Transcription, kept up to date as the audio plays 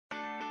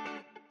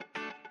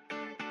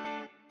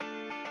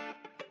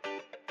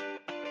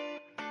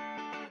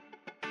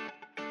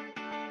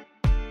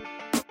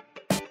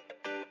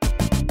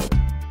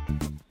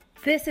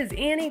This is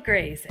Annie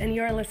Grace, and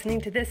you are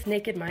listening to This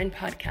Naked Mind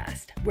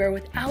podcast, where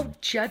without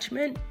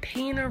judgment,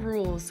 pain, or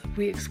rules,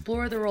 we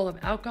explore the role of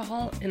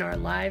alcohol in our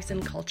lives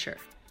and culture.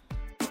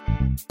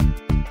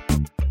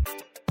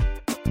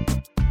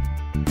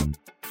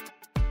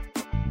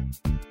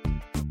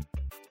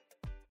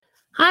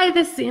 Hi,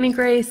 this is Annie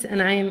Grace,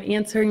 and I am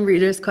answering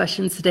readers'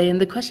 questions today. And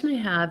the question I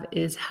have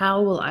is,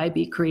 how will I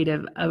be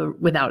creative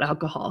without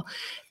alcohol?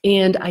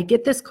 And I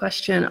get this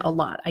question a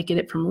lot. I get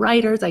it from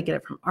writers, I get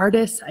it from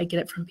artists, I get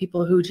it from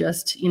people who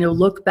just,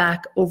 look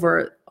back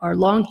over our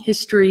long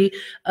history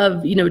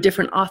of,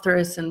 different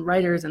authors and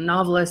writers and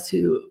novelists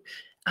who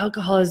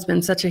alcohol has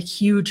been such a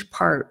huge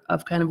part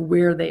of kind of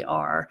where they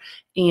are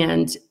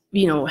and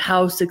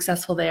how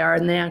successful they are.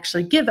 And they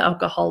actually give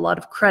alcohol a lot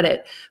of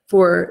credit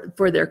for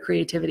their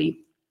creativity.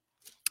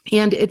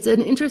 And it's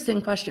an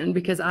interesting question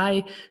because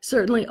I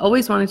certainly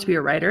always wanted to be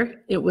a writer.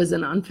 It was a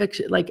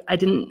nonfiction, I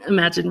didn't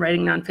imagine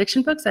writing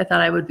nonfiction books. I thought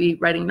I would be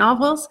writing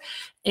novels,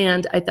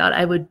 and I thought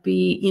I would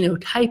be,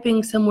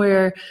 typing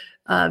somewhere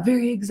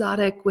very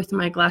exotic with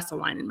my glass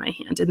of wine in my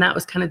hand. And that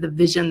was kind of the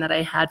vision that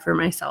I had for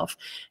myself.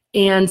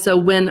 And so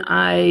when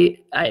I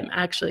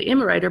actually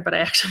am a writer, but I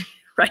actually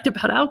write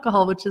about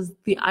alcohol, which is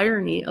the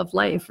irony of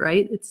life,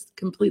 right? It's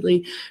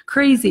completely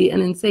crazy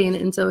and insane.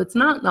 And so it's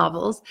not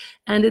novels,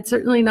 and it's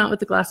certainly not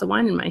with a glass of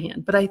wine in my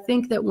hand. But I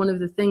think that one of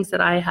the things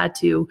that I had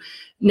to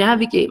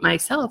navigate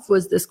myself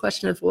was this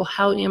question of, well,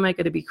 how am I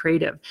going to be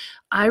creative?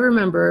 I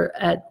remember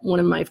at one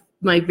of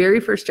my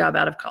very first job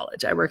out of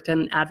college, I worked at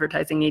an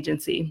advertising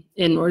agency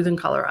in Northern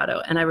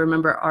Colorado. And I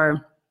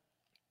remember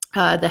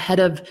the head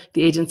of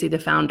the agency, the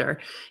founder,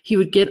 he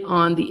would get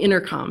on the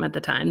intercom at the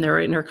time. There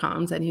were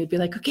intercoms, and he would be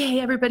like, okay,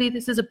 everybody,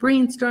 this is a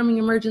brainstorming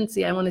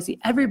emergency. I want to see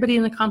everybody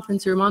in the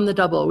conference room on the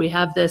double. We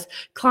have this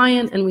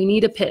client and we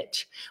need a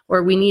pitch,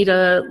 or we need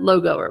a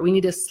logo, or we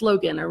need a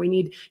slogan, or we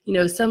need,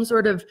 some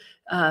sort of,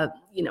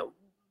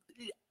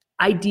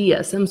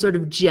 idea, some sort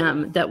of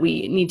gem that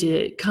we need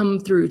to come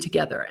through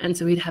together. And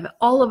so we'd have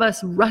all of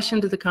us rush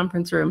into the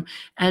conference room,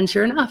 and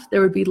sure enough,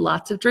 there would be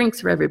lots of drinks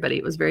for everybody.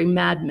 It was very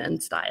Mad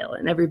Men style,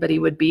 and everybody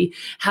would be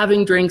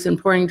having drinks and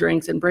pouring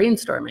drinks and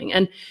brainstorming.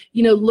 And,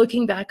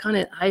 looking back on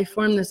it, I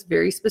formed this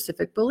very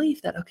specific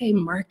belief that, okay,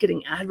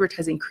 marketing,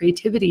 advertising,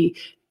 creativity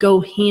go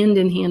hand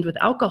in hand with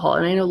alcohol.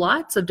 And I know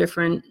lots of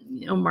different,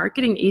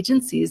 marketing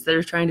agencies that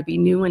are trying to be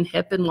new and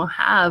hip and will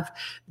have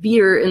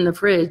beer in the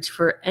fridge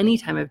for any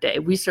time of day.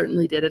 We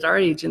certainly did at our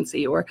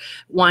agency, or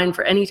wine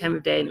for any time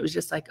of day. And it was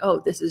just like,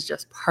 oh, this is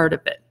just part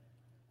of it.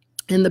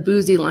 And the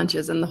boozy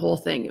lunches and the whole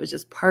thing, it was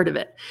just part of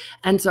it.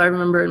 And so I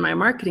remember in my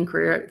marketing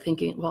career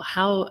thinking, well,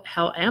 how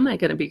am I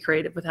going to be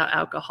creative without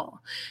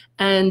alcohol?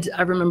 And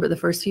I remember the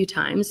first few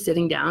times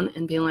sitting down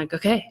and being like,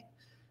 okay,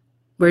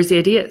 where's the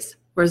ideas?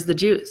 Where's the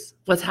juice?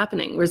 What's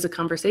happening? Where's the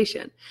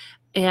conversation?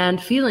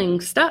 And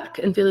feeling stuck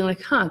and feeling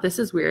like, this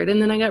is weird.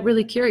 And then I got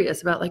really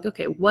curious about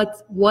okay,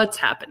 what's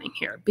happening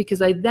here?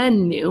 Because I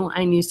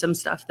knew some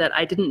stuff that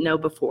I didn't know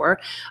before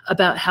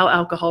about how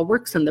alcohol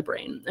works in the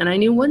brain. And I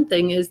knew one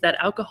thing is that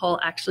alcohol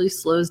actually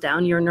slows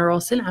down your neural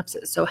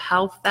synapses. So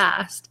how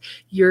fast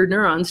your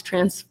neurons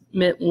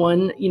transmit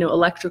one,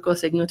 electrical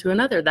signal to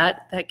another,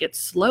 that gets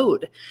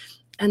slowed.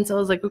 And so I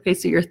was like, okay,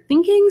 so you're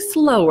thinking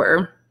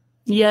slower,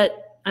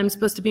 yet I'm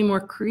supposed to be more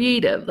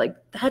creative.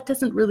 That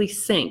doesn't really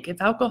sync.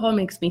 If alcohol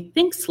makes me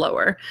think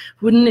slower,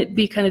 wouldn't it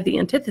be kind of the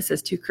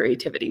antithesis to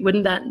creativity?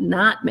 Wouldn't that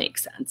not make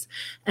sense?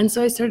 And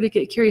so I started to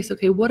get curious,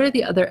 okay, what are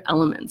the other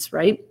elements,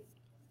 right?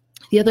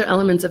 The other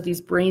elements of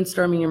these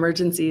brainstorming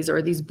emergencies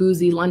or these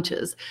boozy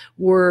lunches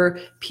were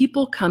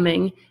people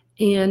coming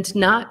and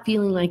not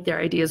feeling like their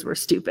ideas were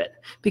stupid.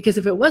 Because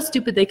if it was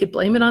stupid, they could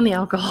blame it on the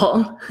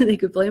alcohol, they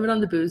could blame it on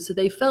the booze, so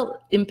they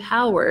felt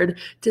empowered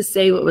to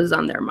say what was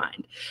on their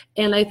mind.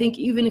 And I think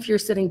even if you're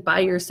sitting by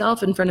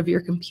yourself in front of your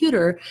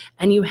computer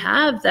and you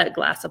have that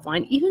glass of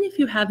wine, even if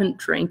you haven't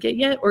drank it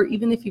yet, or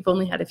even if you've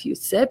only had a few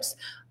sips,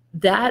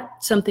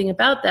 that's something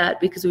about that,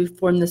 because we've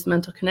formed this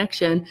mental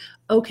connection.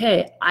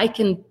 Okay, I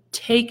can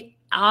take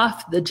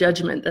off the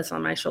judgment that's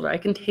on my shoulder. I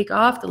can take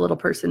off the little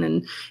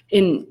person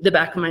in the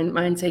back of my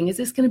mind saying, is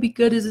this going to be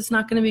good? Is this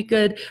not going to be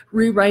good?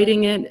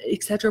 Rewriting it,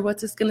 etc.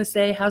 What's this going to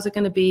say? How's it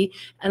going to be?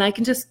 And I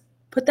can just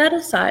put that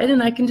aside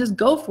and I can just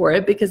go for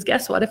it, because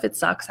guess what? If it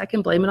sucks, I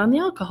can blame it on the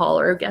alcohol.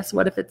 Or guess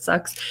what? If it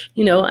sucks,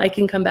 I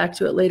can come back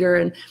to it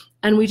later.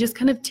 And we just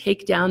kind of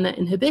take down that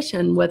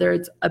inhibition, whether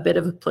it's a bit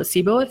of a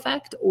placebo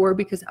effect or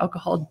because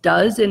alcohol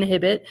does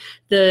inhibit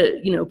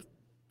the,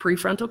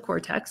 prefrontal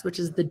cortex, which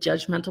is the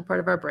judgmental part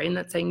of our brain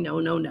that's saying no,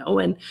 no, no.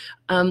 And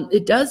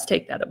it does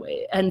take that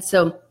away. And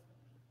so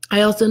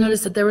I also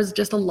noticed that there was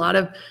just a lot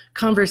of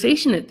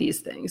conversation at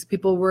these things.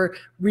 People were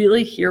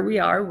really, here we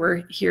are,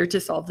 we're here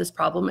to solve this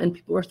problem. And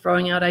people were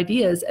throwing out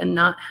ideas and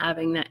not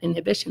having that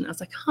inhibition. I was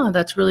like,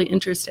 that's really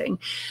interesting.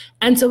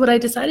 And so what I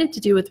decided to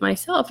do with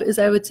myself is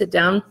I would sit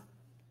down.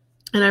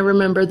 And I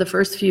remember the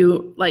first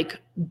few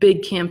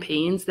big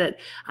campaigns that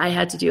I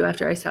had to do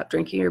after I stopped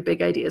drinking, or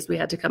big ideas we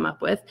had to come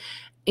up with.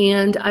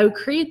 And I would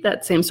create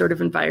that same sort of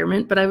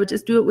environment, but I would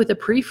just do it with a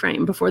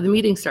pre-frame before the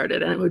meeting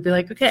started. And it would be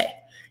like, okay,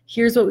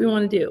 here's what we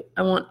want to do.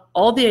 I want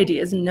all the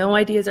ideas. No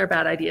ideas are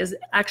bad ideas.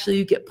 Actually,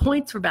 you get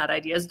points for bad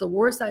ideas. The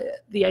worse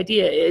the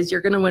idea is,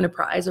 you're going to win a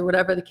prize or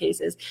whatever the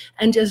case is.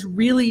 And just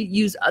really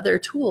use other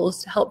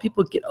tools to help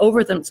people get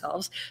over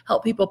themselves,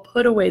 help people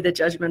put away the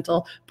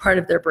judgmental part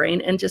of their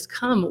brain, and just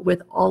come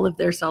with all of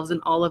their selves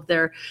and all of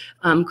their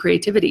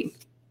creativity.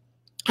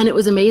 And it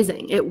was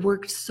amazing. It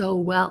worked so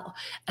well.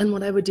 And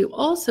what I would do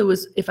also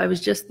was, if I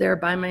was just there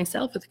by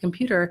myself with the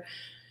computer,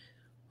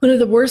 one of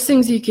the worst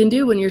things you can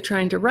do when you're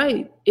trying to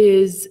write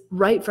is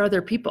write for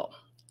other people.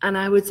 And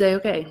I would say,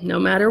 okay, no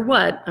matter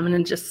what, I'm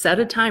going to just set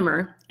a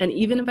timer. And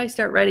even if I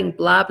start writing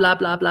blah, blah,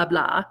 blah, blah,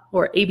 blah,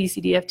 or A, B,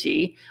 C, D, F,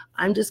 G,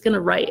 I'm just going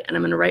to write, and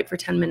I'm going to write for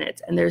 10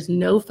 minutes. And there's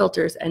no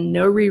filters and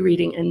no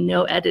rereading and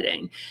no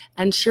editing.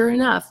 And sure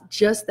enough,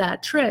 just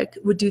that trick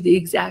would do the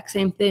exact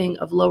same thing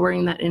of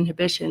lowering that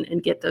inhibition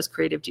and get those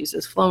creative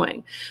juices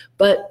flowing.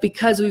 But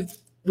because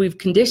we've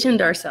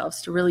conditioned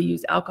ourselves to really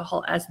use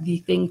alcohol as the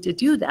thing to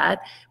do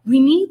that, we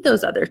need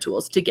those other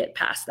tools to get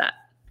past that.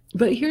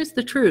 But here's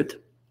the truth.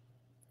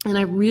 And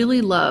I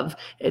really love,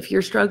 if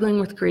you're struggling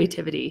with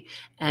creativity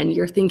and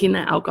you're thinking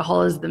that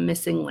alcohol is the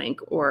missing link,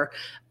 or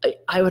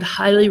I would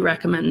highly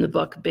recommend the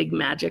book Big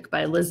Magic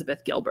by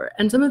Elizabeth Gilbert.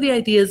 And some of the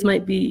ideas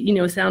might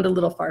be, sound a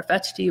little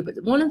far-fetched to you, but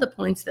one of the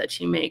points that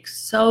she makes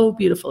so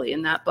beautifully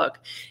in that book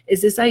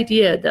is this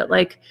idea that,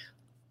 like,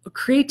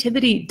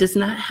 creativity does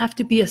not have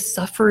to be a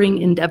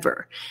suffering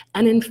endeavor.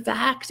 And in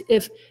fact,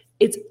 if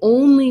it's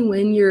only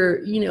when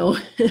you're,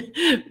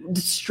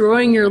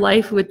 destroying your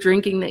life with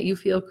drinking that you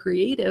feel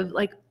creative,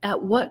 like,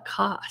 at what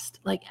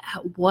cost? Like,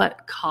 at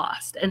what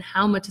cost? And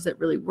how much is it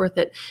really worth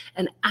it?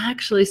 And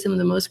actually, some of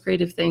the most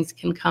creative things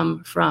can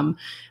come from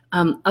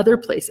other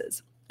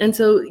places. And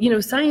so,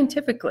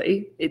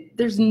 scientifically,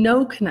 there's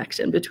no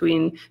connection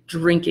between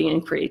drinking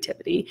and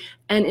creativity.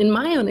 And in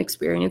my own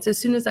experience, as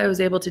soon as I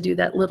was able to do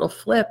that little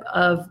flip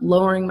of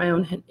lowering my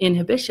own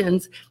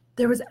inhibitions,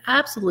 there was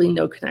absolutely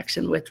no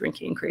connection with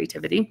drinking and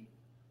creativity.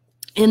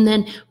 And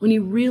then when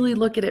you really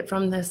look at it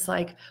from this,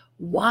 like,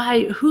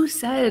 who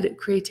said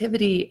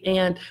creativity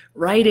and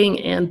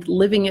writing and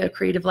living a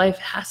creative life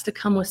has to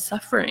come with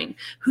suffering?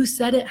 Who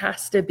said it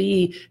has to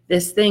be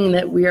this thing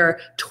that we are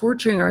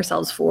torturing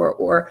ourselves for,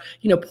 or,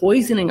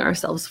 poisoning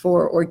ourselves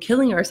for, or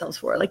killing ourselves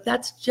for? Like,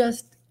 that's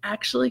just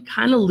actually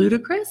kind of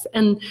ludicrous,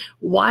 and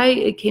why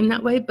it came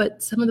that way.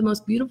 But some of the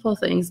most beautiful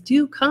things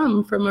do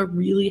come from a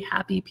really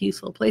happy,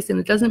 peaceful place. And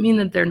it doesn't mean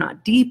that they're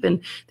not deep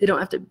and they don't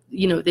have to,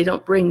 they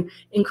don't bring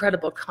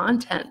incredible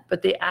content,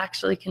 but they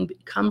actually can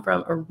come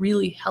from a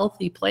really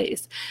healthy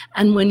place.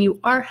 And when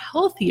you are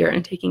healthier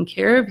and taking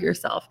care of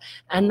yourself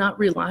and not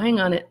relying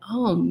on it,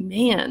 oh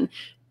man,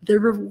 the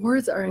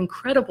rewards are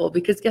incredible.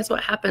 Because guess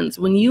what happens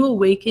when you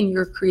awaken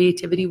your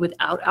creativity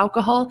without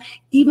alcohol?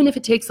 Even if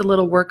it takes a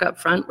little work up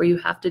front where you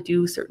have to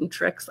do certain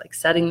tricks like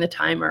setting the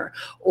timer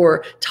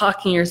or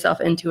talking yourself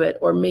into it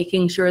or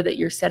making sure that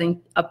you're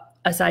setting up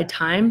aside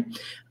time.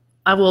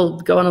 I will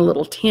go on a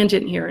little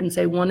tangent here and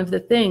say, one of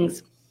the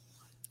things,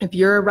 if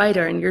you're a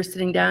writer and you're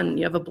sitting down and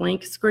you have a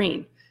blank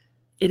screen,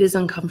 it is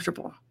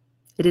uncomfortable.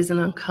 It is an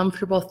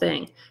uncomfortable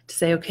thing to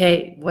say,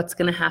 okay, what's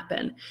going to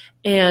happen?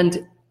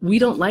 And we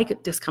don't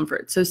like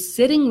discomfort. So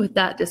sitting with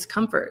that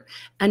discomfort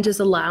and just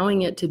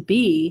allowing it to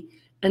be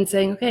and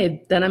saying,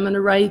 okay, then I'm going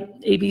to write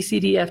A, B, C,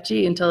 D, F,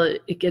 G until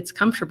it gets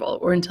comfortable,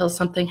 or until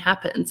something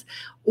happens,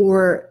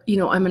 or, I'm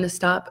going to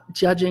stop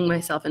judging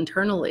myself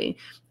internally,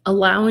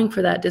 allowing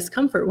for that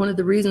discomfort. One of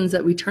the reasons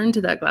that we turn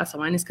to that glass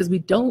of wine is because we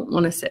don't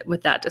want to sit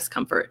with that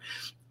discomfort.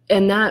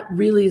 And that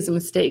really is a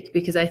mistake,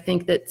 because I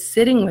think that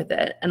sitting with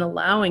it and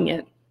allowing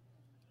it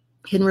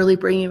can really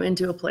bring you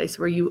into a place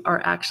where you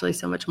are actually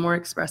so much more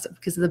expressive,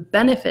 because of the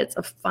benefits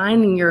of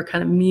finding your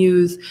kind of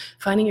muse,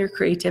 finding your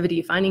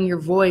creativity, finding your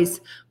voice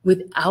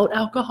without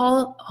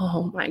alcohol.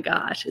 Oh my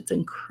gosh, it's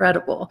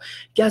incredible.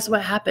 Guess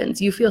what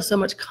happens? You feel so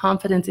much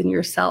confidence in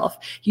yourself.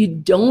 You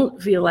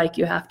don't feel like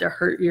you have to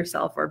hurt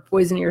yourself or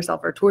poison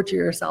yourself or torture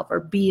yourself or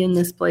be in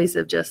this place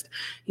of just,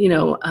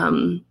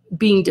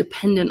 being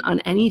dependent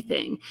on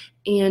anything.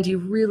 And you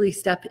really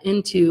step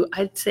into,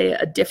 I'd say,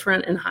 a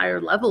different and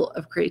higher level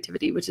of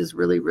creativity, which is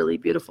really, really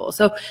beautiful.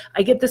 So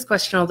I get this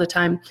question all the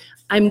time.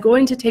 I'm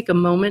going to take a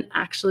moment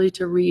actually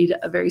to read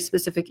a very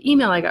specific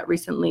email I got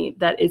recently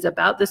that is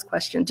about this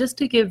question, just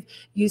to give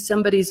you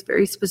somebody's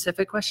very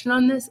specific question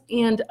on this.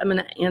 And I'm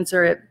going to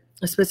answer it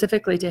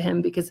specifically to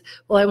him because,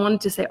 well, I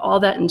wanted to say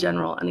all that in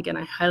general. And again,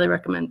 I highly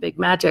recommend Big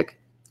Magic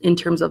in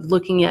terms of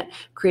looking at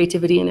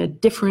creativity in a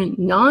different,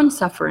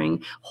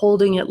 non-suffering,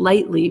 holding it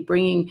lightly,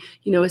 bringing,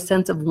 a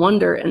sense of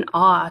wonder and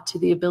awe to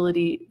the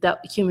ability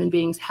that human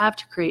beings have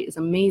to create is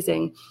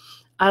amazing.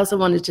 I also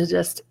wanted to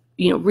just,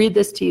 read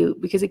this to you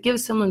because it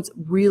gives someone's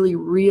really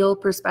real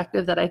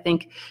perspective that I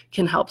think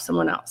can help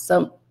someone else.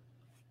 So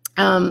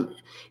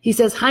he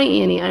says, "Hi,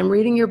 Annie, I'm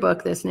reading your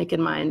book, This Naked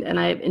Mind,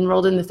 and I've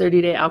enrolled in the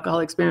 30-day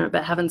alcohol experiment,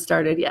 but haven't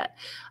started yet.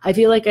 I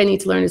feel like I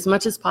need to learn as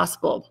much as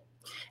possible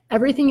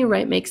Everything you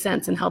write makes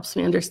sense and helps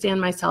me understand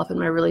myself and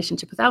my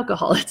relationship with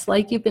alcohol. It's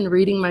like you've been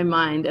reading my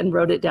mind and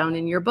wrote it down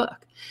in your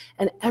book.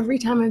 And every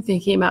time I'm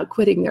thinking about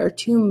quitting, there are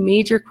two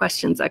major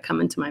questions that come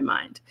into my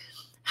mind.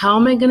 How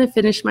am I going to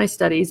finish my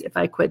studies if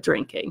I quit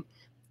drinking?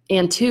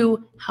 And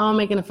two, how am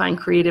I going to find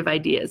creative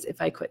ideas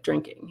if I quit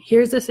drinking?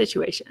 Here's the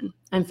situation.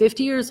 I'm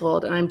 50 years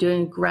old and I'm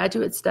doing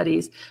graduate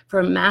studies for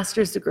a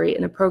master's degree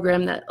in a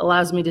program that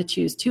allows me to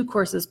choose 2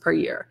 courses per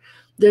year.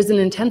 There's an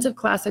intensive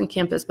class on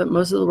campus, but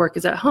most of the work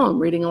is at home,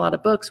 reading a lot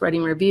of books,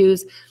 writing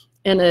reviews,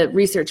 and a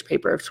research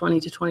paper of 20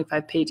 to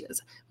 25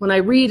 pages. When I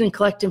read and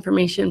collect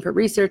information for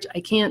research, I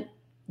can't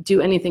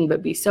do anything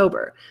but be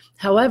sober.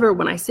 However,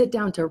 when I sit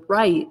down to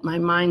write, my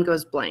mind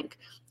goes blank.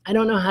 I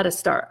don't know how to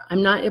start.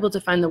 I'm not able to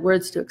find the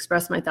words to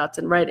express my thoughts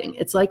in writing.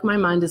 It's like my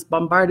mind is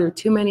bombarded with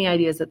too many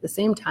ideas at the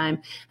same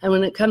time, and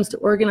when it comes to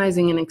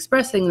organizing and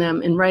expressing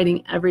them in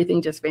writing, everything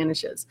just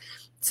vanishes.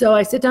 So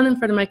I sit down in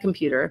front of my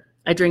computer,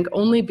 I drink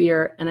only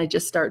beer, and I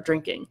just start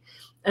drinking.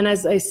 And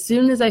as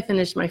soon as I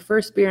finish my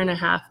first beer and a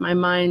half, my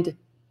mind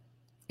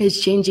is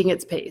changing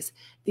its pace.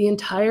 The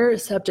entire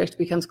subject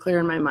becomes clear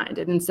in my mind.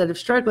 And instead of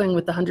struggling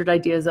with 100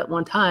 ideas at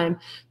one time,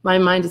 my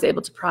mind is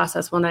able to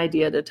process one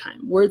idea at a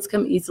time. Words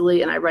come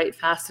easily and I write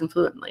fast and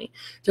fluently.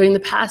 During the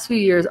past few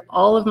years,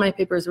 all of my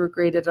papers were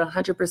graded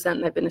 100%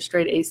 and I've been a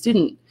straight A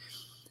student.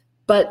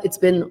 But it's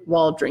been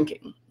while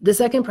drinking. The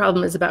second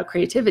problem is about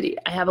creativity.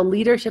 I have a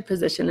leadership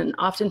position and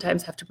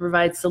oftentimes have to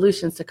provide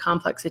solutions to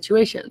complex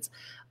situations.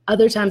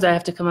 Other times I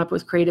have to come up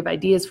with creative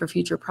ideas for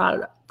future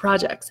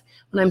projects.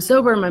 When I'm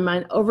sober, my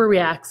mind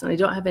overreacts and I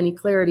don't have any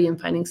clarity in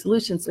finding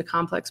solutions to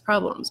complex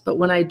problems. But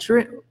when I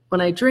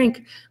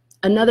drink,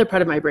 another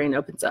part of my brain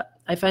opens up.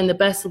 I find the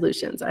best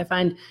solutions. I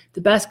find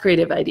the best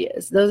creative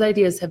ideas. Those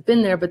ideas have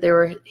been there, but they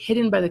were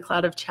hidden by the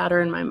cloud of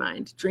chatter in my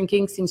mind.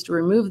 Drinking seems to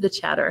remove the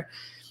chatter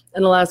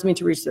and allows me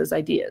to reach those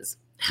ideas.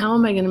 How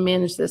am I going to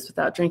manage this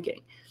without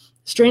drinking?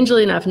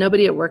 Strangely enough,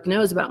 nobody at work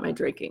knows about my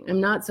drinking. I'm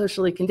not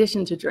socially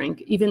conditioned to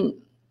drink.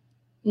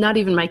 Not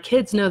even my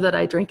kids know that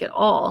I drink at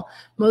all.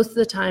 Most of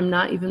the time,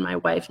 not even my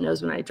wife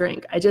knows when I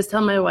drink. I just tell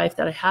my wife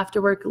that I have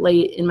to work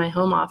late in my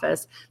home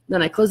office.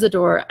 Then I close the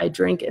door, I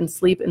drink and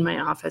sleep in my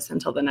office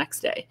until the next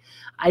day.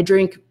 I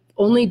drink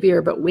only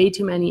beer, but way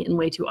too many and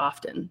way too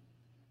often.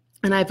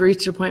 And I've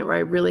reached a point where I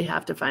really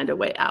have to find a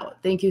way out.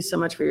 Thank you so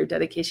much for your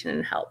dedication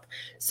and help.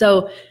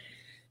 So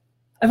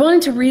I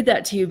wanted to read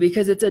that to you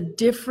because it's a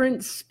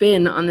different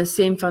spin on the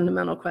same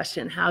fundamental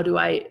question. How do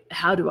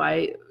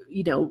I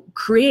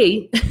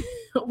create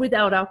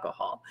without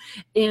alcohol?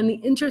 And the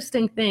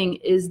interesting thing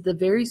is the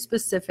very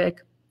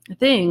specific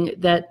thing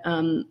that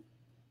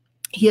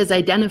he has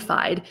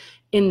identified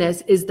in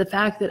this is the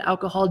fact that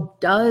alcohol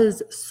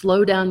does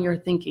slow down your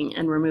thinking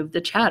and remove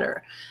the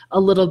chatter a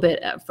little bit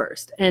at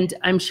first. And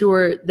I'm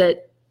sure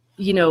that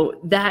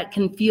that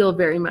can feel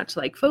very much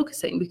like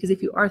focusing, because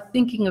if you are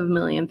thinking of a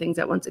million things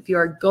at once, if you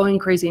are going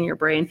crazy in your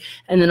brain,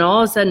 and then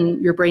all of a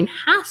sudden your brain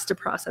has to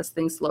process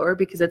things slower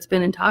because it's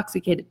been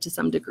intoxicated to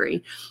some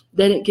degree,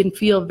 then it can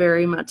feel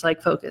very much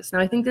like focus. Now,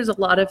 I think there's a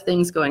lot of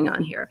things going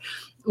on here.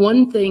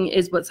 One thing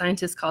is what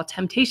scientists call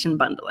temptation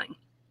bundling.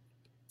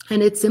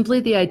 And it's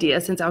simply the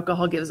idea, since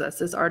alcohol gives us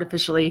this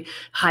artificially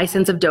high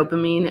sense of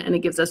dopamine, and it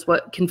gives us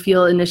what can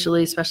feel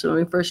initially, especially when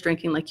we're first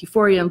drinking, like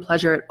euphoria and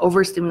pleasure. It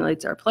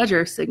overstimulates our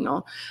pleasure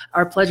signal,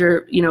 our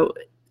pleasure,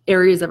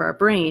 areas of our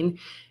brain.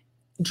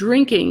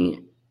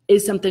 Drinking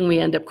is something we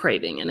end up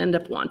craving and end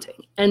up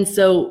wanting. And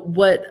so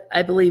what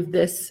I believe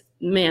this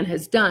man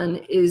has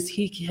done is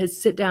he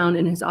has sit down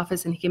in his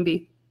office and he can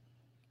be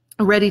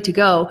ready to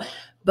go.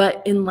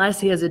 But unless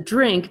he has a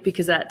drink,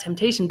 because that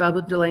temptation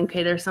bundling,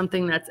 okay, there's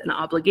something that's an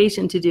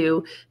obligation to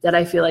do that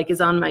I feel like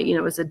is on my,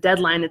 it's a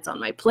deadline, it's on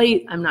my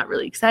plate, I'm not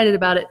really excited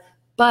about it.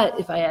 But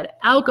if I add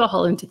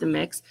alcohol into the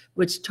mix,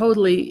 which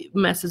totally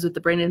messes with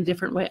the brain in a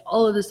different way,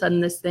 all of a sudden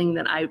this thing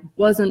that I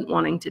wasn't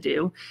wanting to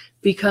do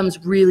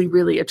becomes really,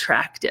 really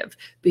attractive,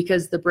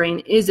 because the brain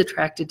is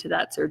attracted to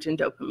that surge in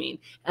dopamine.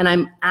 And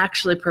I'm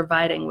actually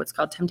providing what's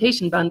called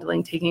temptation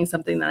bundling, taking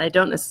something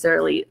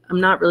that I'm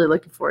not really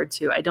looking forward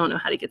to, I don't know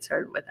how to get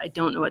started with, I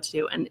don't know what to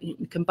do, and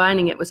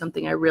combining it with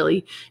something I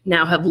really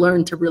now have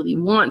learned to really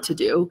want to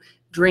do,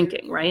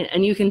 drinking, right?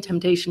 And you can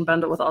temptation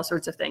bundle with all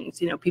sorts of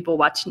things. People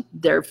watch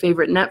their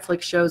favorite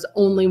Netflix shows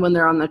only when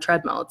they're on the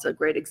treadmill. It's a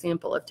great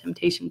example of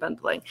temptation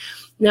bundling.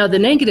 Now, the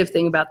negative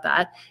thing about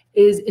that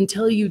is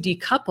until you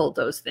decouple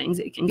those things,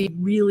 it can be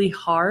really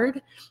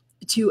hard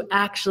to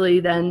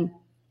actually then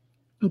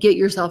get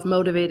yourself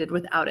motivated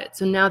without it.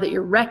 So now that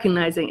you're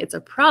recognizing it's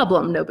a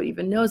problem, nobody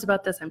even knows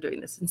about this, I'm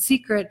doing this in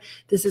secret,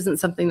 this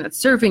isn't something that's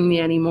serving me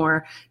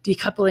anymore,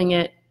 decoupling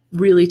it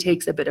really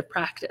takes a bit of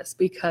practice,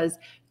 because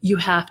you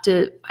have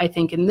to, I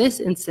think in this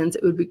instance,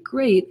 it would be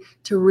great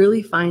to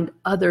really find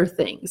other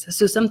things.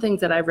 So some things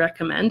that I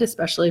recommend,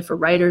 especially for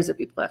writers, that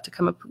people have to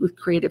come up with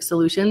creative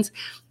solutions,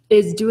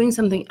 is doing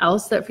something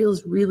else that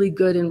feels really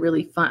good and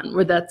really fun,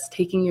 where that's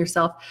taking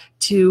yourself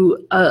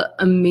to an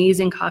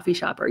amazing coffee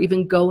shop, or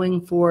even going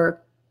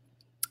for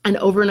an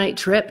overnight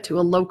trip to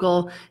a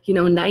local,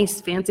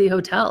 nice fancy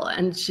hotel,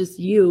 and it's just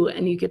you,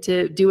 and you get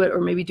to do it, or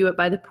maybe do it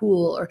by the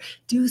pool, or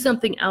do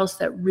something else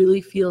that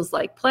really feels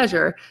like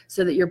pleasure,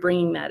 so that you're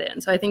bringing that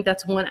in. So I think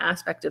that's one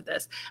aspect of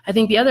this. I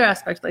think the other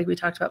aspect, like we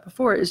talked about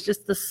before, is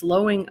just the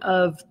slowing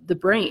of the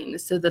brain,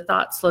 so the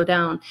thoughts slow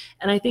down.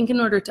 And I think in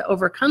order to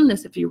overcome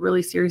this, if you're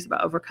really serious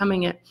about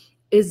overcoming it,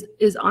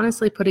 is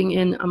honestly putting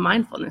in a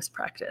mindfulness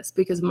practice,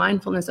 because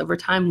mindfulness over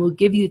time will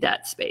give you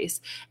that space.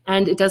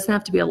 And it doesn't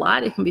have to be a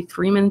lot. It can be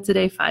 3 minutes a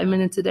day, 5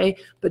 minutes a day,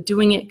 but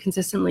doing it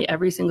consistently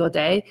every single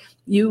day,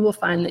 you will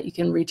find that you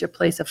can reach a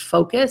place of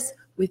focus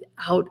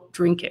without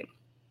drinking.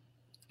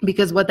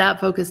 Because what that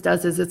focus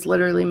does is it's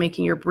literally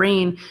making your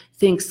brain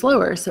think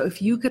slower. So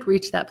if you could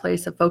reach that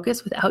place of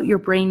focus without your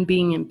brain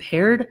being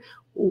impaired,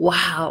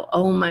 wow,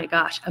 oh my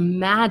gosh,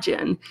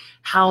 imagine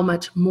how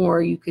much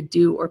more you could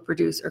do or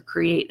produce or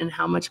create, and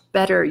how much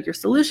better your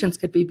solutions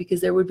could be,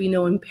 because there would be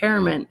no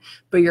impairment,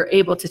 but you're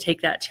able to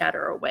take that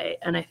chatter away.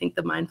 And I think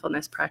the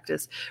mindfulness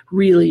practice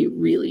really,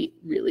 really,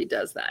 really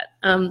does that.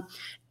 And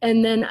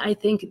then I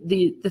think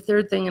the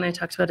third thing, and I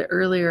talked about it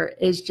earlier,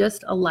 is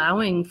just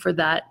allowing for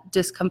that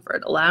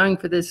discomfort, allowing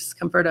for this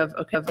discomfort of,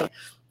 okay,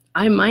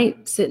 I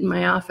might sit in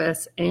my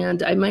office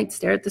and I might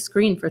stare at the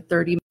screen for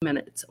 30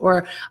 minutes,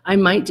 or I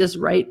might just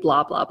write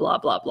blah, blah, blah,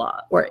 blah,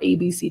 blah, or A,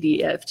 B, C, D,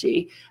 E, F,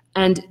 G,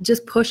 and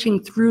just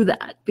pushing through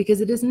that,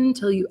 because it isn't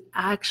until you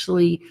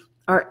actually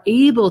are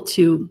able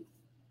to,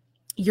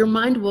 your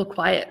mind will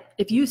quiet.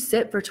 If you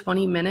sit for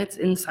 20 minutes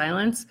in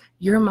silence,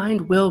 your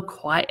mind will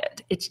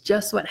quiet. It's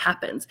just what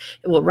happens.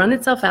 It will run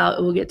itself out,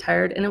 it will get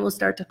tired, and it will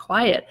start to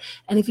quiet.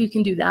 And if you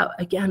can do that,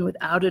 again,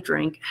 without a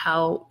drink,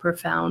 how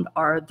profound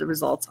are the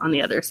results on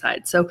the other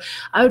side? So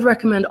I would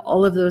recommend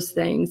all of those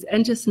things,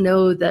 and just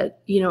know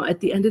that, at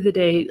the end of the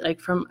day, like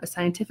from a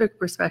scientific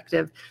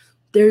perspective,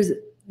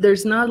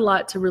 there's not a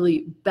lot to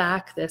really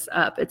back this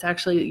up. It's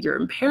actually, you're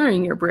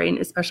impairing your brain,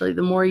 especially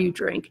the more you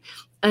drink.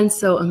 And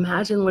so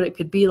imagine what it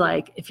could be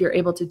like if you're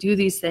able to do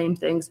these same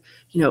things,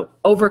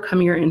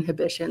 overcome your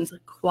inhibitions,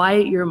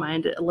 quiet your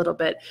mind a little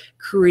bit,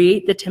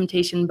 create the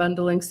temptation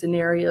bundling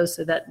scenario,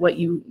 so that what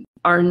you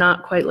are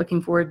not quite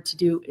looking forward to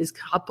do is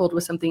coupled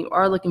with something you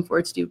are looking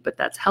forward to do, but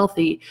that's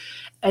healthy.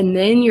 And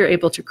then you're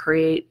able to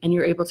create, and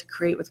you're able to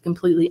create with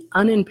completely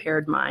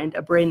unimpaired mind,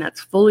 a brain that's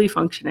fully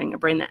functioning, a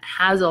brain that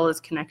has all its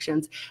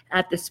connections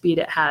at the speed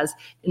it has.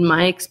 In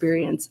my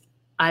experience,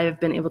 I have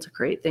been able to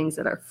create things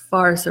that are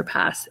far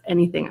surpass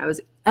anything I was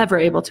ever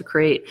able to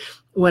create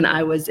when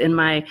I was in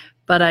my,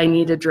 but I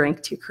need a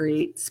drink to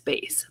create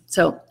space.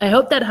 So I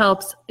hope that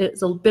helps.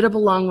 It's a bit of a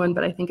long one,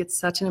 but I think it's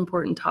such an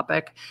important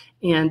topic,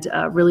 and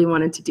really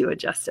wanted to do it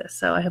justice.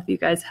 So I hope you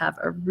guys have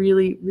a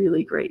really,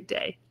 really great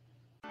day.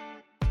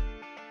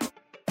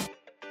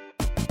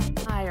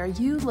 Hi, are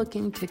you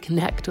looking to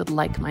connect with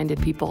like-minded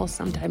people?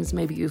 Sometimes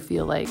maybe you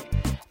feel like,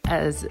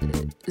 as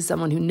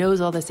someone who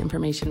knows all this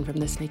information from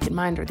This Naked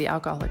Mind or the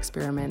alcohol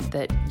experiment,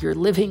 that you're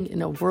living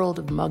in a world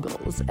of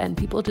muggles and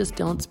people just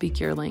don't speak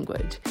your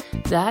language.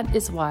 That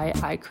is why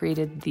I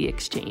created The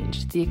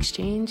Exchange. The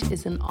Exchange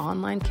is an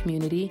online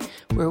community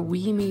where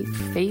we meet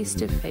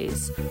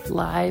face-to-face,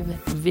 live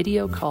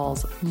video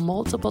calls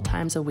multiple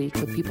times a week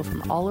with people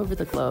from all over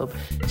the globe,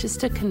 just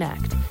to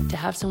connect, to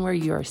have somewhere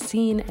you're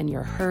seen and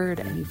you're heard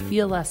and you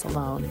feel less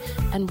alone,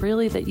 and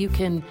really that you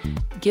can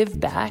give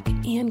back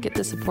and get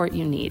the support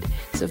you need.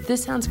 So if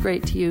this sounds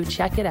great to you,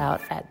 check it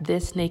out at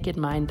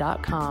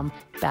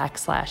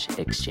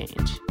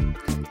thisnakedmind.com/exchange.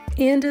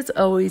 And as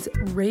always,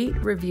 rate,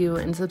 review,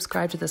 and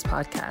subscribe to this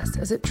podcast,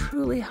 as it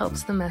truly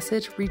helps the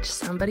message reach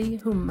somebody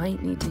who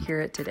might need to hear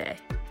it today.